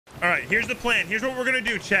All right, here's the plan. Here's what we're gonna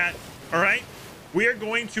do, chat. All right, we are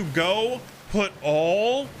going to go put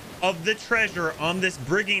all of the treasure on this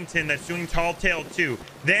Brigington that's doing Tall Tale 2.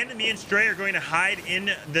 Then me and Stray are going to hide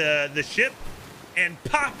in the ship and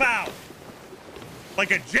pop out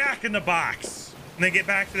like a jack in the box. And they get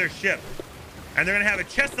back to their ship. And they're gonna have a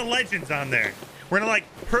chest of legends on there. We're gonna like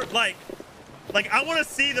I want to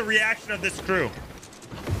see the reaction of this crew.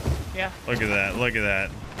 Yeah. Look at that. Look at that.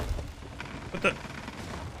 What the?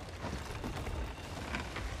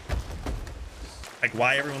 Like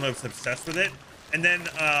why everyone was obsessed with it. And then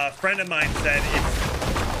a friend of mine said it's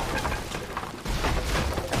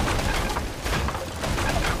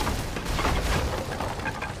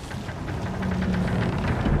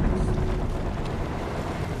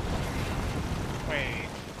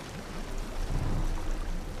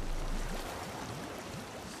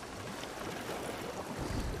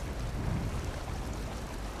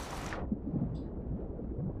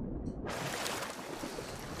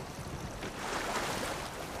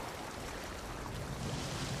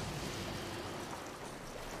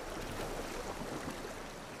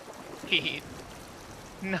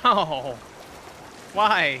No.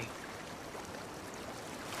 Why?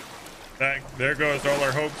 there goes all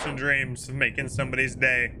our hopes and dreams of making somebody's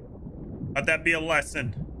day. Let that be a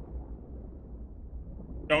lesson.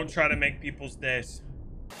 Don't try to make people's days.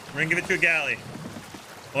 We're gonna give it to a galley.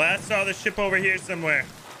 Well, I saw the ship over here somewhere.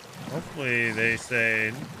 Hopefully they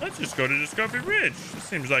say, let's just go to Discovery Ridge. This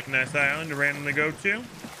seems like a nice island to randomly go to.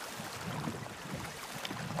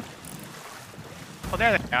 Oh,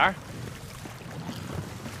 there they are.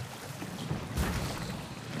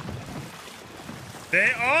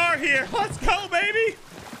 They are here. Let's go, baby.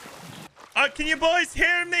 Can you boys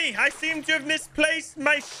hear me? I seem to have misplaced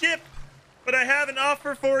my ship, but I have an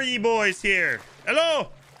offer for you boys here. Hello.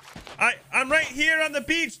 I'm right here on the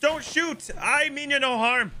beach. Don't shoot. I mean you no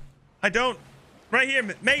harm. I don't. Right here,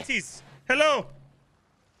 mateys. Hello.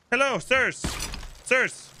 Hello, sirs.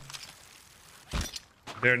 Sirs.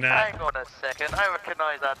 They're not. Hang on a second. I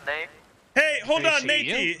recognize that name. Hey, hold on, see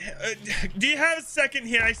matey. Do you have a second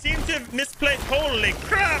here? I seem to have misplaced. Holy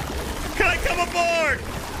crap! Can I come aboard?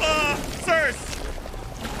 Sirs.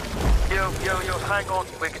 Yo, hang on,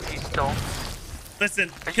 Wickety Stomp. Listen,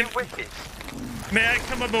 Are you wicked? may I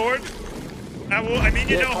come aboard? I will. I mean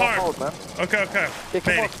you no harm. Man. Okay. Yeah,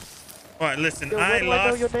 come Matey. on. All right, listen. Yo, where do I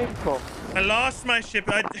know your name from? I lost my ship.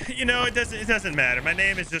 You know, it doesn't matter. My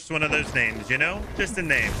name is just one of those names. You know, just a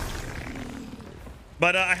name.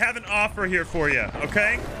 But I have an offer here for you,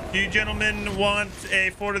 okay? Do you gentlemen want a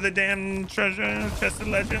Fort of the Damned Treasure, Chest of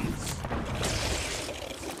Legends?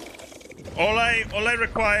 All I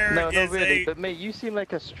require No, is not really. But mate, you seem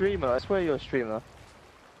like a streamer. I swear you're a streamer.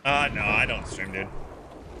 no, I don't stream, dude.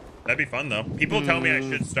 That'd be fun though. People tell me I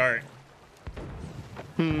should start.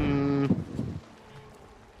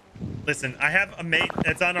 Listen, I have a mate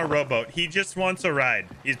that's on our rowboat. He just wants a ride.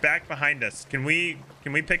 He's back behind us. Can we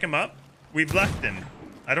pick him up? We've left him.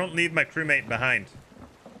 I don't leave my crewmate behind.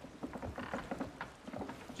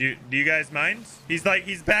 Do you guys mind? He's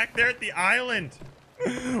back there at the island.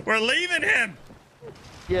 We're leaving him.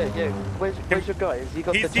 Yeah. Where's your guy? Has he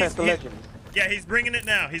got the chest of legends? Yeah, he's bringing it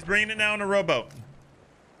now. He's bringing it now on a rowboat.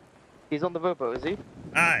 He's on the rowboat, is he?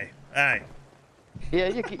 Aye. Yeah,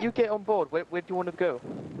 you get on board. Where do you want to go?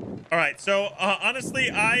 All right, so honestly,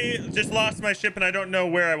 I just lost my ship and I don't know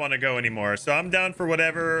where I want to go anymore. So I'm down for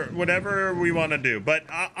whatever we want to do. But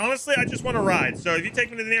honestly, I just want to ride. So if you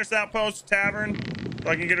take me to the nearest outpost tavern so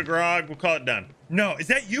I can get a grog, we'll call it done. No, is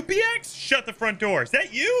that you, BX? Shut the front door. Is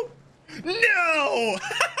that you? No!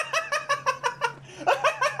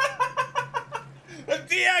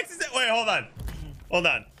 BX is it? Wait, hold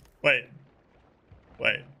on. Wait.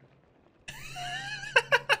 Wait.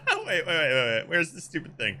 Where's the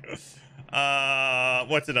stupid thing?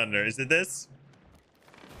 What's it under? Is it this?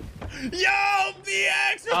 Yo,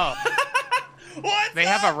 BX! Oh. What's They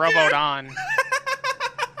up, have a rowboat dude? on.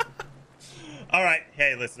 All right.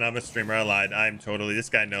 Hey, listen, I'm a streamer. I lied. This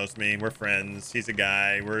guy knows me. We're friends. He's a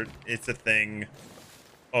guy. It's a thing.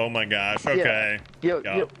 Oh my gosh. Okay.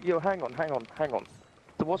 Yeah. Yo, hang on.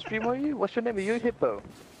 So what streamer are you? What's your name? Are you Hippo?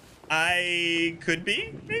 I could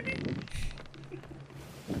be, maybe.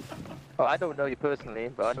 Oh, I don't know you personally,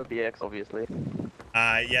 but I know BX, obviously.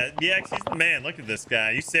 Yeah, BX, he's the man. Look at this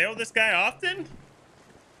guy. You sail this guy often?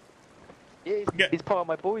 Yeah, he's part of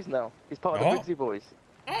my boys now. He's part of the Briggsy boys.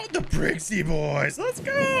 Oh, the Briggsy boys. Let's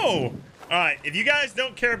go. All right, if you guys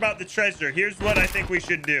don't care about the treasure, here's what I think we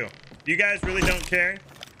should do. If you guys really don't care,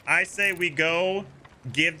 I say we go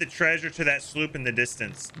give the treasure to that sloop in the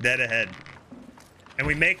distance, dead ahead. And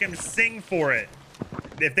we make him sing for it.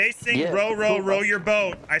 If they sing Yeah, row, row, cool, row man. your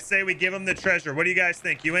boat, I say we give them the treasure. What do you guys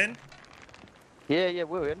think? You in? Yeah,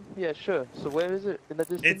 we're in. Yeah, sure. So where is it in the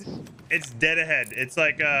distance? It's dead ahead. It's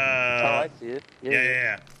like Oh, I see it.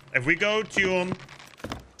 yeah. If we go to them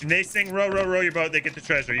and they sing row, row, row your boat, they get the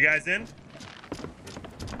treasure. You guys in?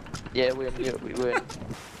 Yeah, we're in. Yeah, we're in.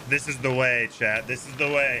 This is the way, chat. This is the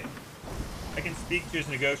way. I can speak to his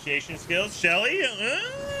negotiation skills. Shelly?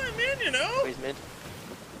 Man, you know. Raise mid.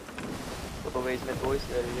 Double raise mid, boys.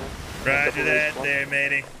 There you go. Roger Double that raise one. there,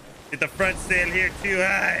 matey. Get the front sail here, too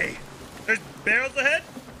high. There's barrels ahead.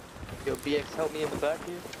 Yo, BX, help me in the back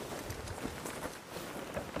here.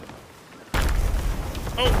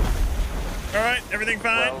 Oh. All right, everything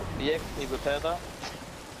fine? Well, BX, can you repair that?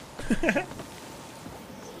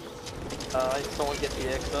 Someone get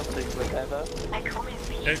BX up so you can repair that. I come in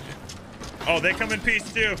peace. Oh, they come in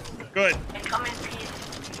peace, too. Good. I come in peace.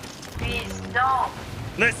 Please, no.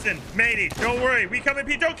 Listen, matey, don't worry. We come in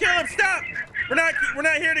peace. Don't kill him. Stop. We're not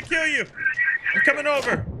here to kill you. I'm coming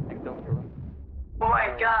over. Oh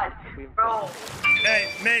my god, bro.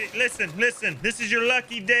 Hey, matey, listen. This is your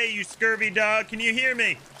lucky day, you scurvy dog. Can you hear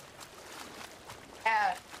me?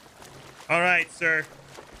 Yeah. All right, sir.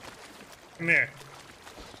 Come here.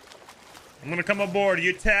 I'm gonna come aboard.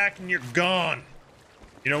 You attack and you're gone.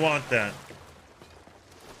 You don't want that.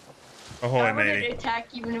 Ahoy, I wouldn't matey. attack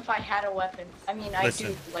even if I had a weapon. I mean, I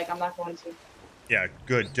Listen. do. Like, I'm not going to. Yeah,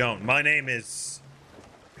 good. Don't. My name is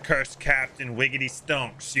Cursed Captain Wiggity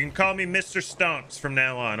Stonks. You can call me Mr. Stonks from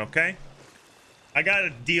now on, okay? I got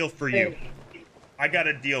a deal for you.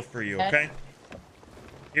 Okay?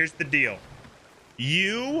 Here's the deal.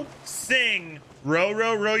 You sing row,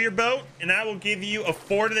 row, row your boat, and I will give you a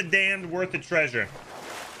Fort of the Damned worth of treasure.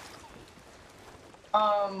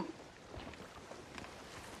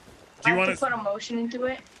 Do you I want have to put emotion into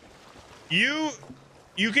it? You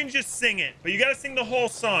can just sing it, but you gotta sing the whole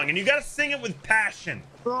song, and you gotta sing it with passion.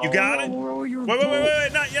 You got it?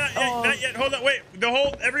 Wait, not yet. Hold on, wait. The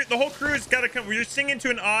whole crew's gotta come. You're singing to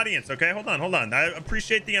an audience, okay? Hold on. I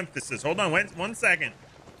appreciate the emphasis. Hold on, wait 1 second.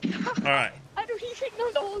 All right. I don't even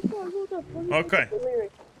know the whole song. Hold up.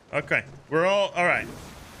 Okay. We're all right.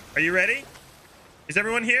 Are you ready? Is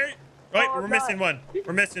everyone here? Wait, Oh, we're missing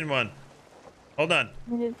one. Hold on.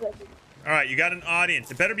 All right, you got an audience.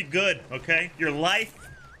 It better be good, okay? Your life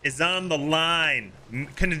is on the line.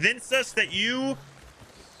 Convince us that you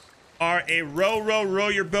are a row, row, row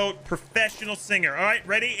your boat professional singer. All right,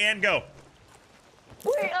 ready and go.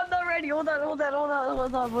 Wait, I'm not ready. Hold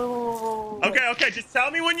on. Whoa. Okay. Just tell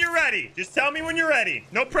me when you're ready.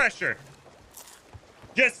 No pressure.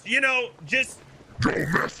 Just don't mess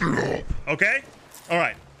it up. Okay? All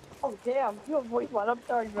right. Oh, damn. You have voice one. I'm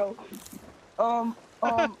sorry, bro.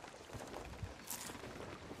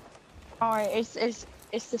 Alright, it's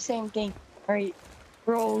the same thing. Alright.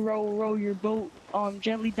 Row your boat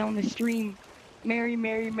gently down the stream. Mary.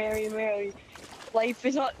 Life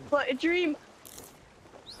is not but a dream.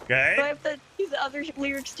 Okay. Do I have to use the other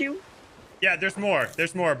lyrics too? Yeah, there's more,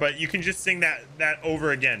 but you can just sing that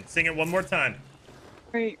over again. Sing it one more time.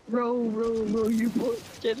 Alright, row your boat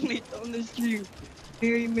gently down the stream.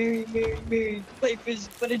 Mary. Life is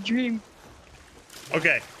but a dream.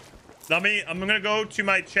 Okay. I'm gonna go to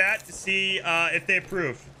my chat to see if they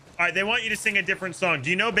approve. All right, they want you to sing a different song. Do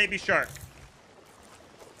you know Baby Shark?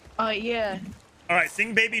 Yeah. All right,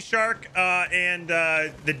 sing Baby Shark, and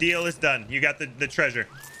the deal is done. You got the treasure.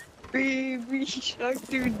 Baby shark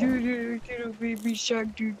do baby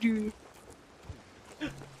shark do.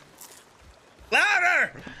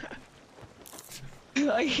 Louder!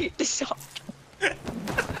 I hate this song.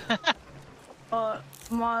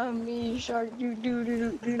 Mommy shark do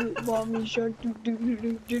mommy shark do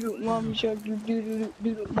mommy shark do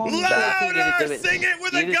mommy shark. Louder! Sing it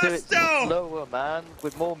with a gusto! Slower, man,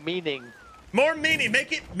 with more meaning. More meaning.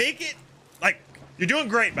 Make it like you're doing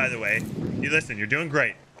great, by the way. You're doing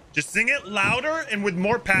great. Just sing it louder and with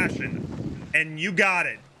more passion. And you got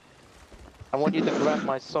it. I want you to grab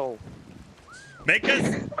my soul. Make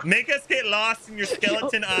us get lost in your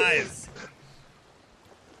skeleton eyes.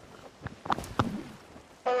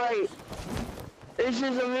 Alright. This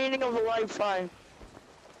is the meaning of a lifetime.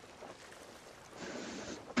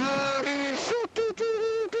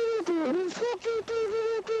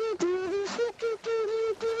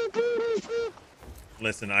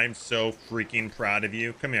 Listen, I'm so freaking proud of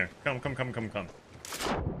you. Come here. Come. Come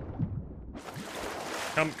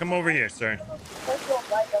over here, sir.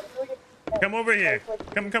 Come over here.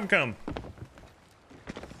 Come.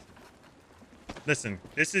 Listen,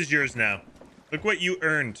 this is yours now. Look what you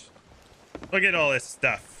earned. Look at all this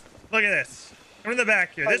stuff. Look at this. Come in the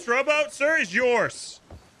back here. This rowboat, sir, is yours.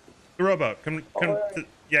 The rowboat. Come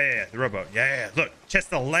Yeah. The rowboat. Yeah. Look,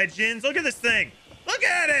 chest of legends. Look at this thing. Look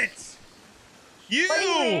at it. What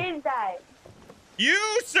even is that?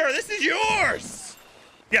 You, sir. This is yours.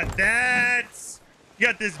 You got that. You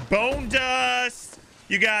got this bone dust.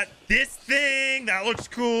 You got this thing. That looks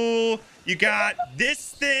cool. You got this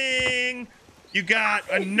thing. You got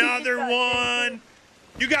another one.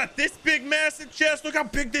 You got this big, massive chest. Look how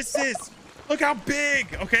big this is. Look how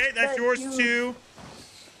big. Okay, that's yours too.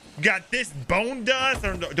 You got this bone dust.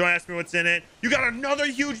 Don't ask me what's in it. You got another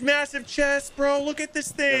huge, massive chest, bro. Look at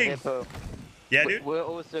this thing. Yeah, dude. We're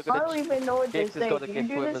also I gonna. don't even know what this Jake's has thing. got a Do you gift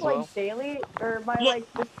do for him this as like well. daily, or am I Look.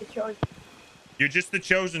 like just the chosen? You're just the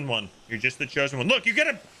chosen one. You're just the chosen one. Look, you got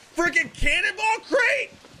a freaking cannonball crate.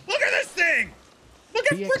 Look at this thing. Look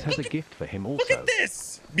at BX has a gift for him also. Look at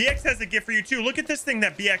this. BX has a gift for you too. Look at this thing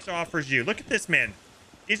that BX offers you. Look at this, man.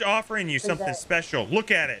 He's offering you something that? special. Look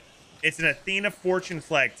at it. It's an Athena fortune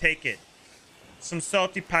flag. Take it. Some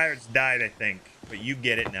salty pirates died, I think, but you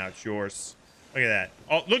get it now. It's yours. Look at that.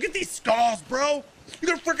 Oh, look at these skulls, bro. You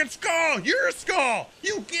got a freaking skull. You're a skull.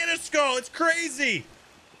 You get a skull. It's crazy.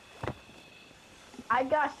 I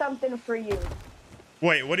got something for you.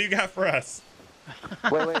 Wait, what do you got for us?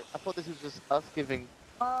 Wait. I thought this was just us giving.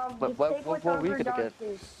 Just But take what what's were on we your gonna dog get?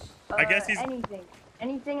 food. I guess he's-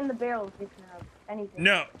 Anything in the barrels you can have. Anything.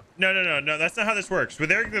 No. That's not how this works.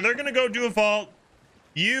 They're gonna go do a vault.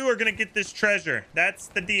 You are gonna get this treasure. That's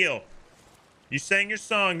the deal. You sang your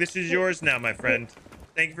song. This is yours now, my friend.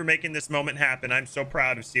 Thank you for making this moment happen. I'm so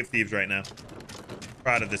proud of Sea of Thieves right now.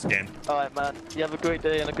 Proud of this game. All right, man. You have a great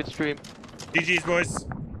day and a good stream. GG's, boys.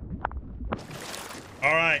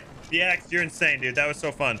 All right. BX, you're insane, dude. That was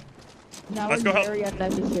so fun. That Let's was go help. very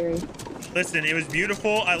unnecessary. Listen, it was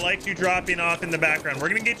beautiful. I liked you dropping off in the background. We're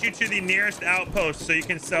going to get you to the nearest outpost so you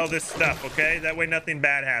can sell this stuff, okay? That way nothing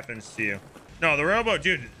bad happens to you. No, the rowboat,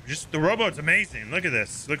 dude, just the rowboat's amazing. Look at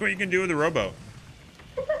this. Look what you can do with the rowboat.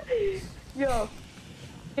 Yo,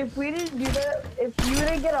 if we didn't do that, if you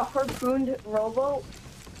didn't get a harpooned rowboat,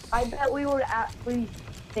 I bet we would at least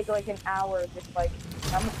take like an hour. Just like,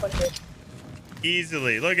 I'm gonna push it.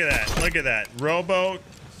 Easily. Look at that. Look at that. Rowboat.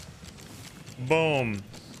 Boom.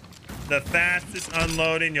 The fastest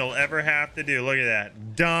unloading you'll ever have to do. Look at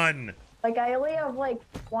that. Done. Like I only have like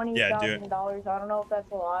 $20,000. I don't know if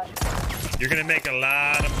that's a lot. You're going to make a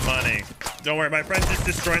lot of money. Don't worry. My friend's just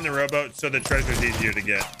destroying the rowboat so the treasure's easier to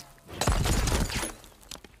get.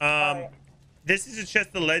 Alright. This is a chest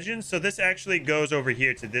of legends, so this actually goes over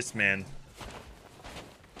here to this man.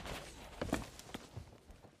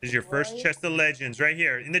 This is your first Right. chest of legends right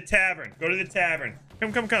here in the tavern. Go to the tavern.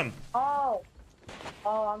 Come. Oh,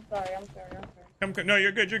 I'm sorry. Come. No,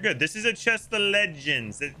 you're good. You're good. This is a chest of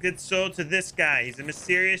legends that gets sold to this guy. He's a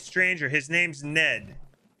mysterious stranger. His name's Ned.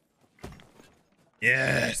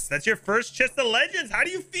 Yes, that's your first chest of legends. How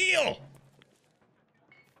do you feel?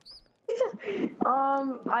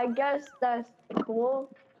 I guess that's cool.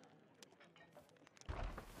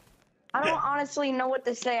 I don't honestly know what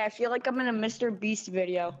to say. I feel like I'm in a Mr. Beast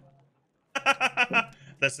video.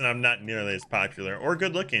 Listen, I'm not nearly as popular or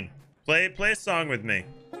good looking. Play a song with me.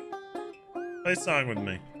 Play a song with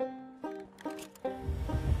me.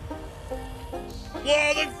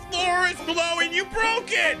 Whoa, the floor is glowing. You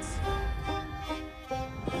broke it.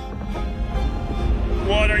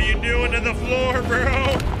 What are you doing to the floor,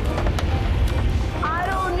 bro? I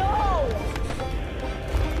don't know.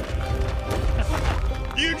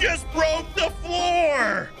 You just broke the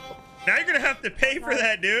floor. Now you're gonna have to pay for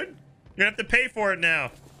that, dude. You're gonna have to pay for it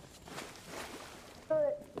now.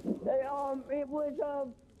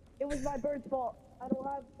 It was my bird's fault. I don't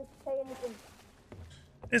have to pay anything.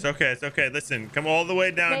 It's okay. It's okay. Listen, come all the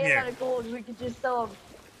way down Made here. out of gold. We could just sell them.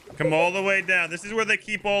 Come all the way down. This is where they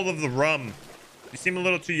keep all of the rum. You seem a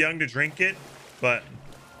little too young to drink it, but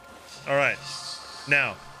all right.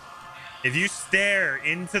 Now, if you stare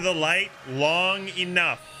into the light long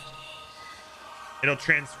enough, it'll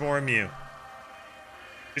transform you.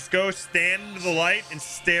 Just go stand into the light and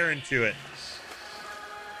stare into it.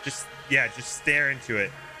 Just stare into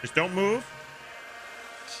it. Just don't move.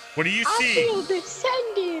 What do you see? I feel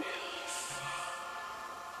descended.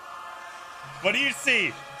 What do you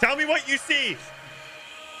see? Tell me what you see.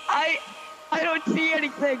 I don't see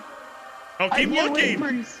anything. Oh, I keep hear looking.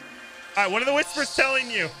 whispers. All right, what are the whispers telling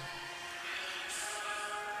you?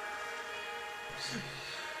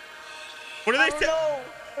 What are I they don't know.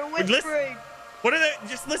 They're whispering. What are they?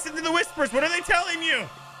 Just listen to the whispers. What are they telling you?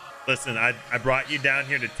 Listen, I brought you down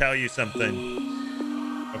here to tell you something.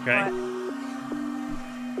 Okay?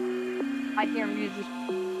 I hear music.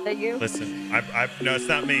 Is that you? Listen, no, it's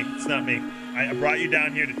not me. It's not me. I brought you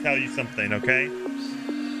down here to tell you something, okay?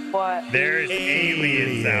 What? There's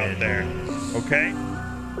aliens out there. Okay?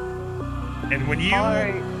 And when you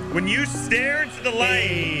Alright. when you stare into the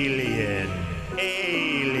light, Alien.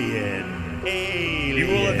 you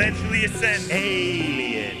will eventually ascend.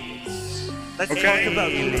 Aliens. Let's Okay. talk about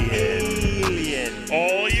alien.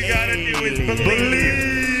 All you gotta do is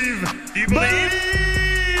believe. Do you believe?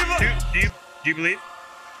 Do you believe?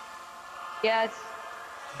 Yes.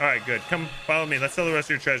 All right, good. Come follow me. Let's sell the rest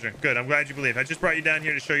of your treasure. Good. I'm glad you believe. I just brought you down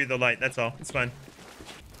here to show you the light. That's all. It's fine.